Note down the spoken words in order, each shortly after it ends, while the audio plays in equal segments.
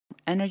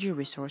Energy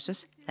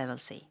Resources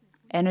LLC.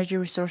 Energy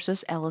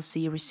Resources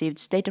LLC received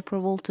state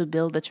approval to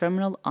build the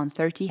terminal on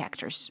 30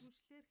 hectares.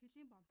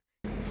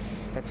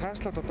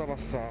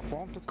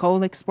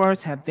 Coal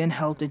exports have been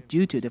halted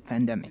due to the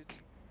pandemic.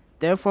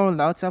 Therefore,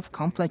 lots of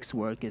complex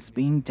work is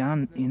being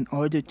done in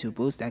order to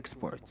boost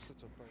exports.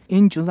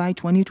 In July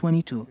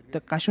 2022,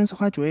 the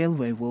Kashun-Sokhat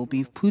Railway will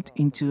be put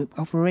into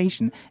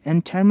operation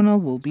and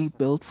terminal will be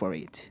built for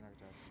it.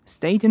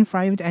 State and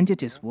private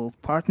entities will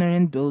partner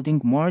in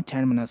building more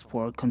terminals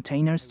for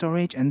container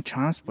storage and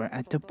transport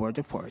at the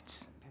border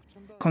ports.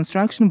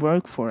 Construction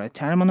work for a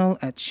terminal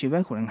at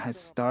U.Khurelsukh has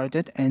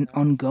started and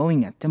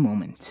ongoing at the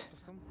moment.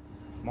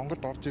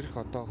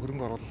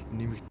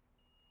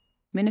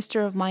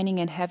 Minister of Mining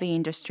and Heavy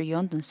Industry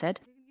Yondon said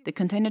the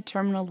container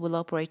terminal will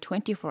operate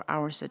 24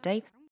 hours a day